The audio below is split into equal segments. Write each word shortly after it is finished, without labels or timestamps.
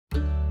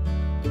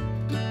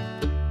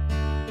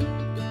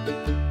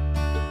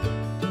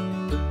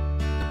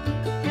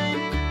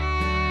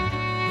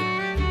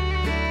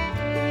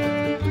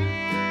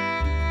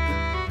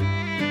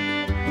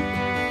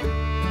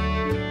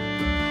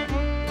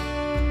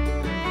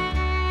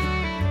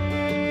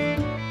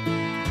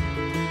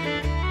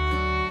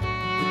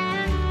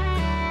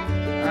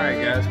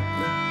Alright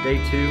guys,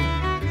 day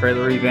 2,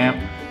 trailer revamp.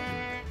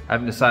 I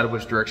haven't decided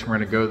which direction we're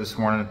going to go this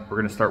morning. We're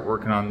going to start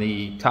working on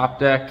the top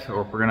deck,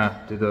 or if we're going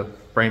to do the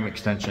frame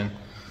extension.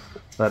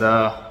 But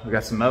we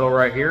got some metal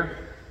right here.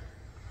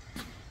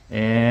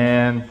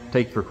 And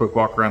take you for a quick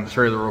walk around the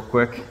trailer real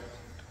quick.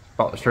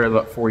 Bought this trailer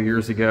about 4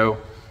 years ago.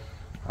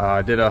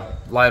 I did a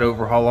light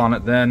overhaul on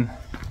it then.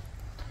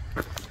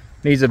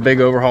 Needs a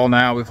big overhaul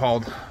now. We've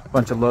hauled a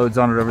bunch of loads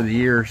on it over the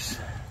years.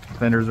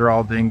 Fenders are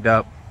all dinged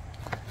up.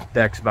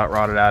 Deck's about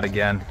rotted out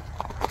again.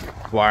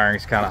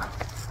 Wiring's kind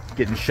of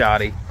getting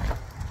shoddy.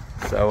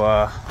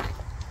 So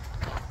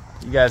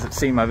you guys have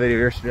seen my video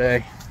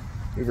yesterday.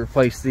 We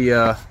replaced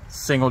the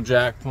single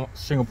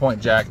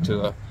point jack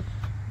to a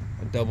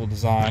double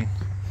design.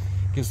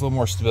 Gives a little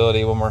more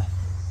stability when we're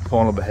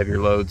pulling a little bit heavier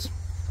loads.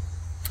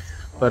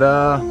 But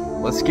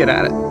let's get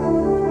at it.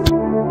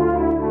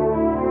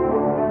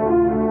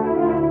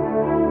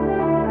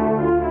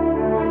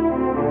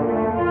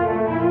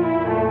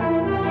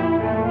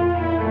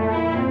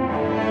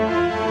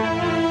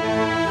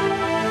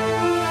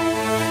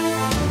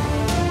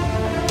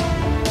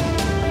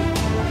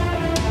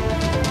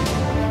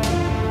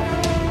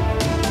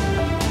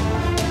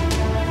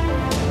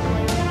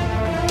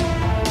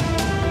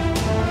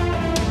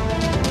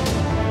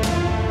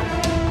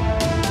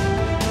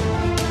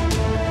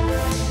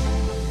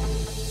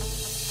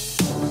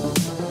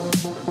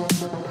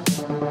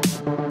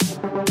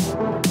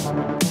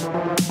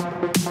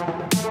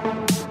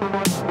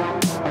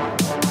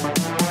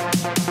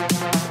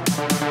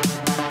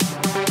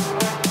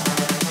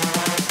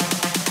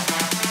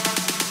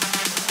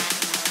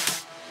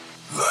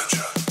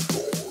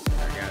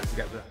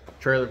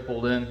 Trailer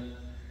pulled in.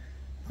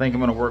 I think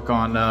I'm going to work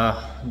on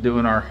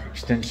doing our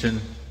extension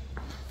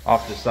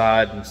off the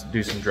side and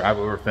do some drive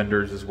over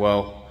fenders as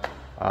well.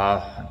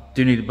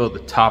 Do need to build the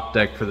top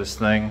deck for this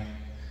thing,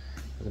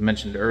 as I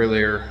mentioned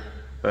earlier,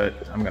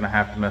 but I'm going to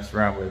have to mess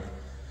around with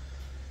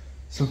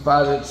some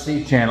 5-inch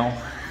C-channel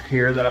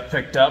here that I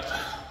picked up,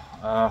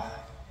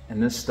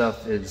 and this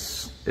stuff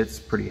it's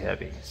pretty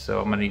heavy, so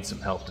I'm going to need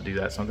some help to do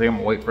that. So I think I'm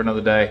going to wait for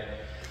another day.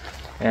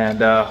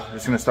 And I'm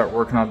just going to start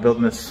working on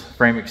building this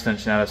frame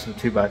extension out of some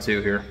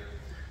 2x2 here.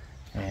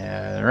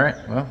 And all right,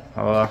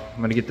 well, I'm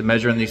going to get to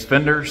measuring these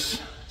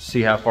fenders,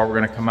 see how far we're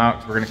going to come out.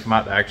 'Cause we're going to come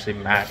out to actually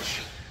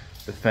match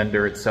the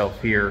fender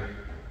itself here,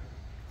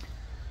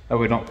 that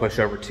we don't push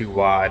over too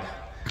wide.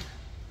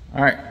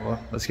 All right, well,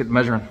 let's get to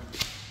measuring.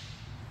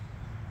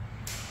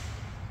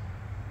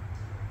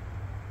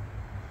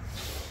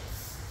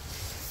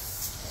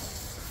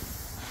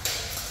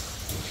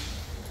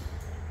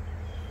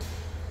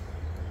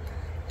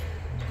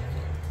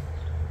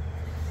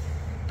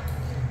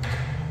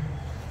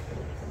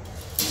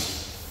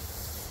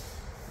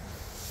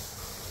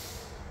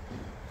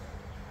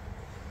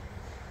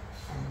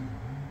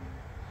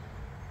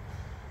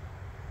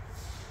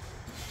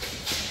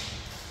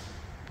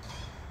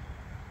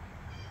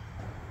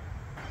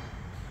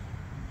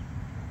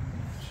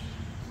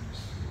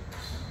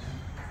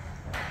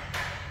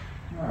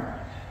 Alright,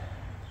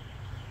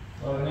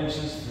 11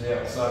 inches to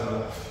the outside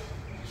of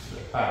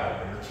the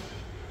pad here.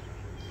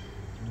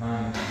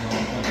 9 inches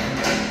long.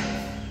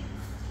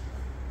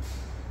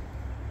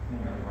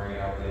 I'm going to bring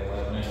out the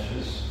 11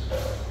 inches.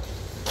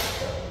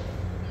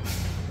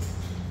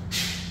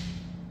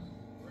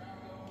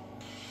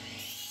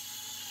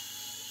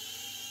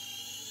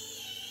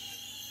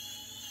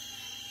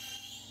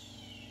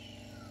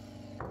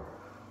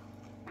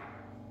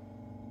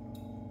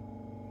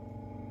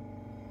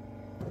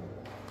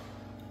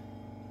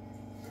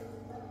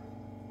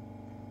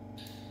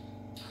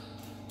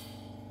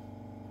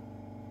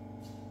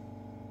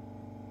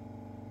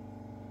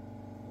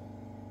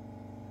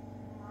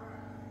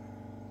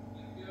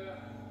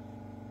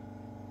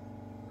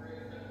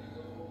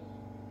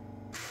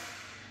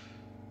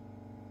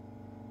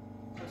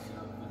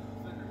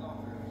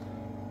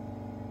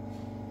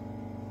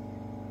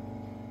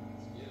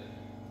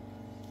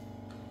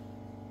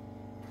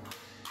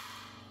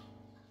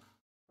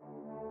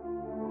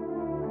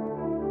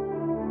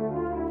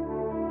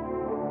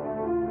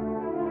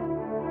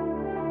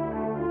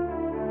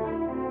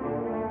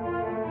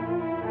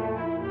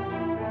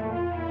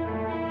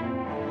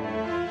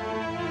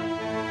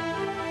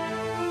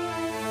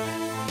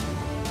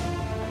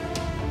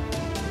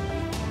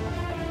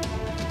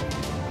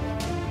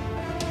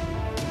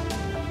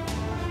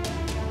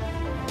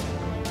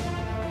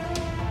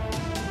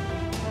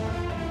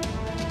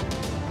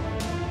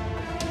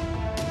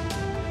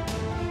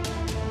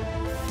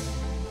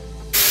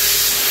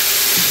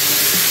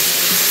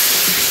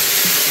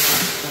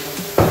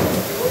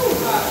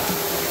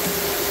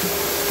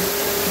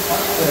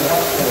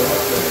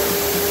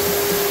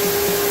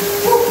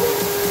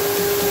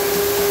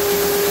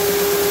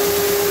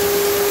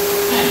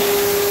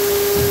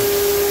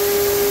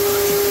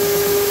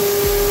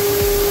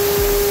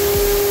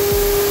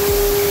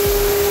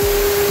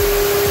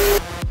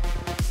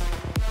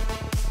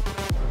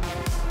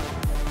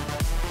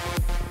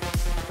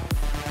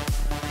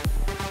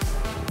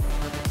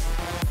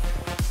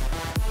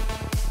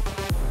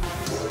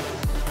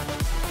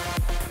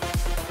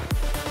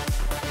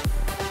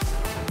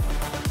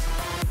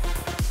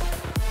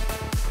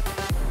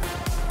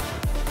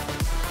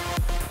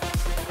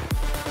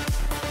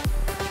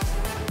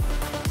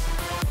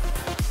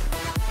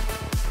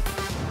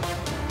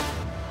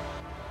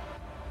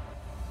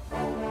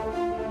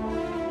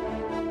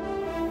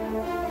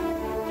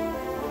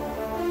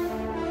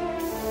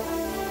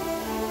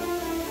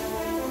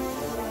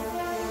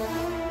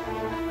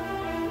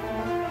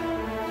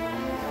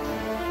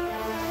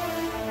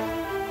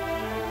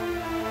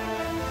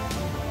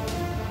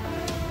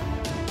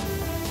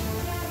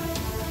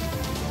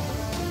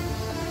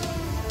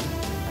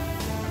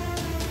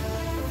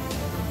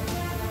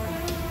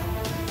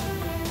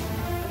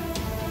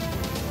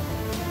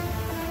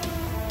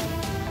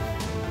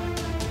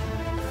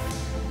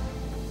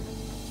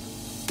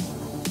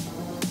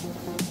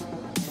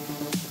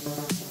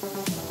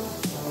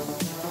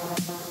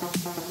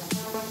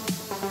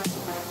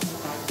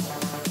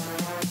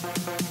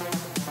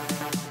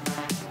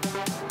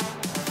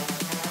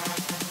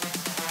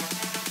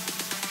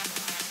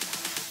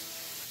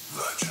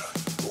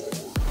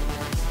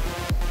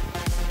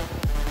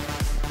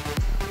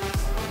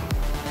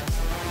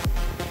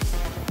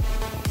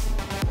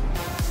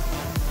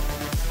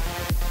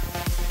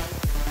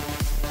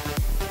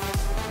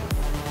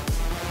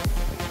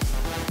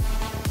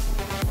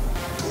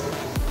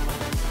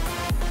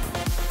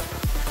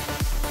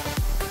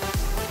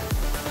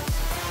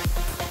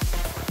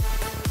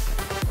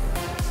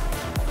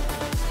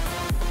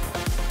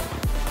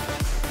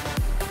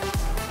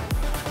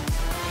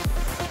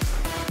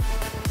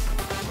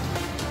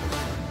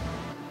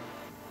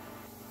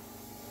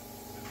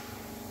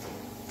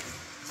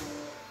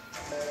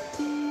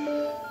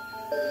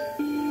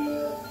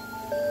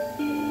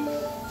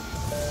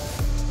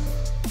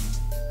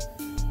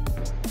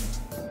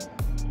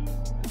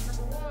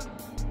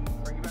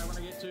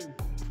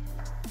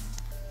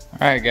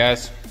 Alright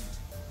guys,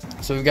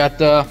 so we've got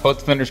both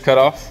the fenders cut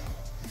off.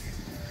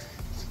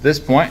 So at this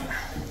point,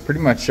 pretty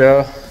much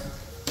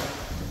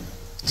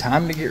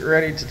time to get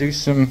ready to do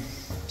some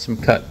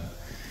cut.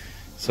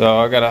 So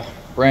I got a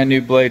brand new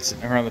blade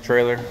sitting around the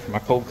trailer for my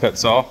cold cut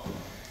saw.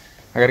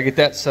 I got to get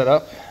that set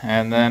up,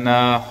 and then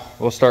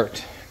we'll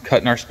start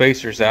cutting our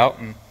spacers out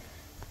and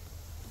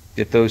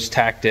get those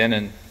tacked in,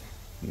 and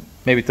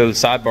maybe throw the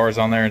sidebars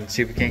on there and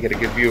see if we can't get a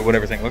good view of what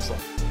everything looks like.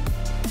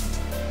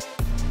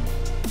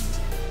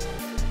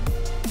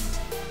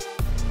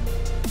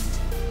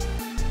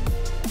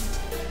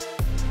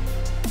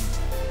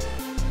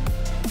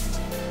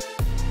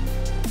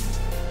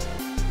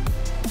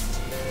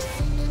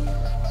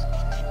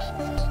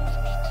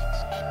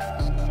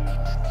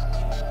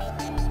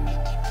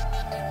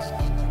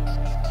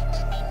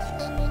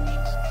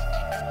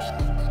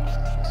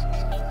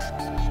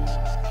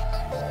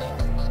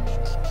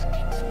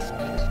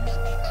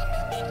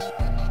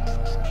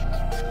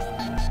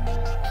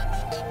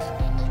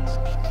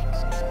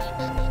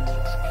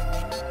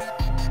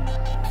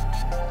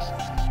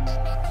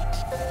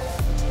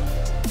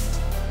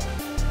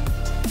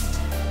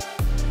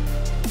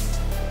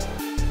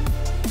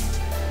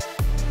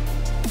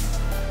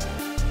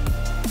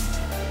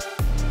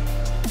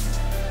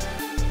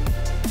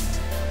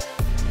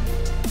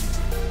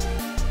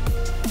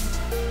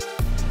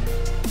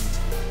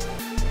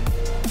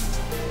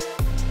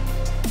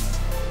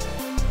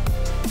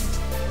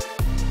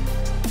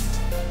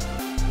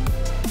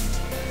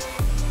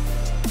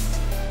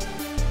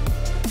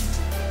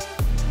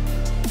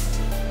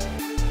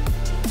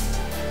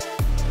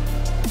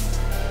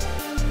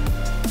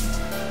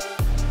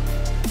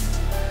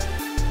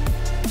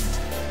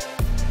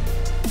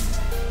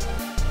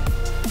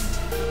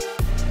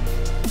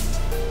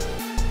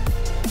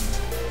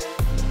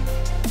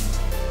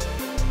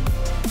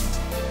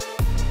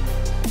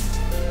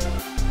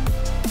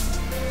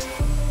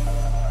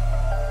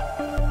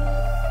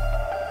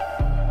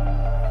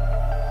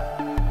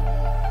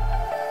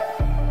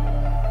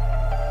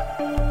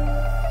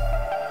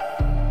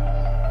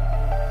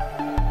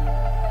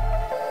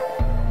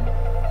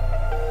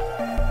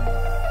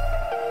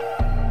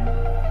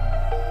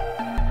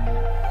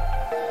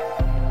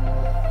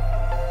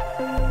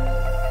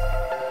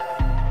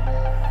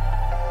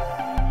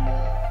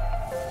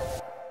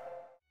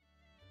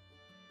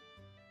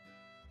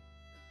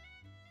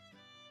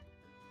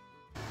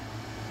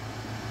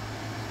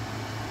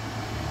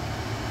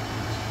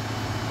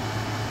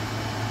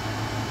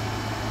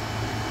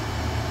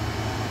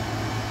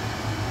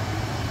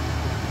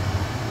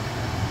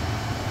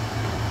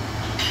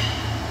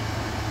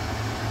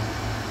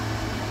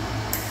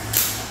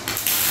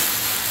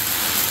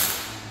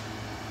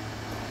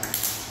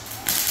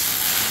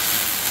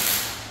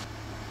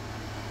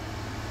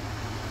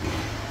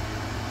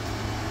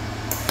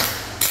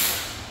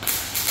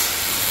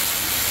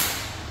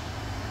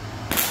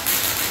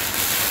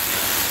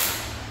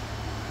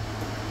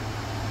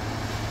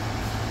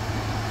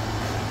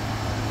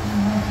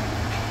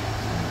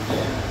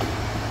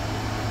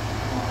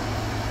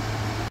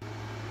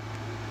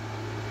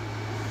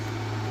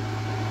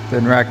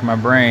 Been racking my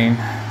brain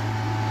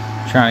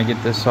trying to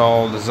get this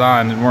all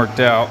designed and worked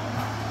out.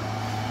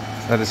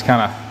 So I just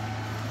kind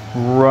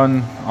of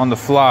run on the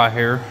fly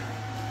here.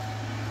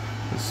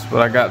 This is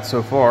what I got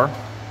so far.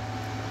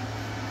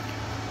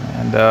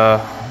 And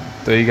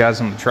throw you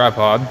guys on the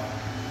tripod.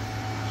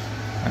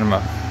 And I'm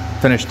gonna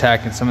finish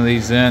tacking some of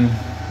these in.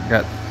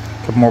 Got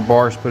a couple more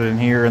bars put in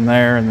here and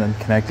there, and then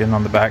connect in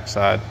on the back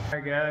side.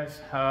 Alright guys,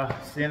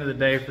 it's the end of the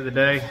day for the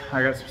day.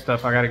 I got some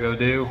stuff I gotta go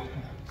do.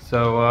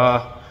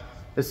 So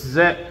this is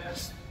it.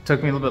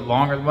 Took me a little bit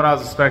longer than what I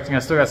was expecting. I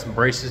still got some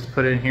braces to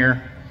put in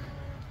here.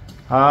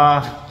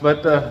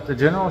 But the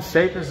general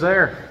shape is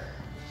there.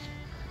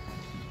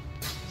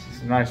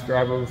 Some nice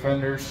drive over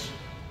fenders.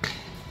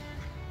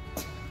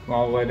 Come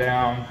all the way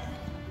down.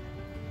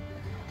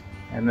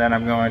 And then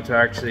I'm going to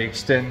actually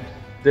extend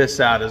this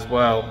out as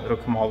well. It'll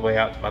come all the way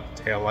out to about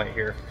the tail light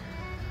here.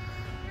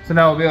 So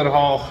now we'll be able to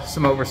haul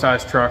some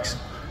oversized trucks,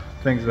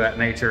 things of that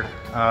nature.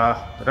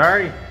 But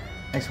alrighty,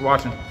 thanks for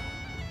watching.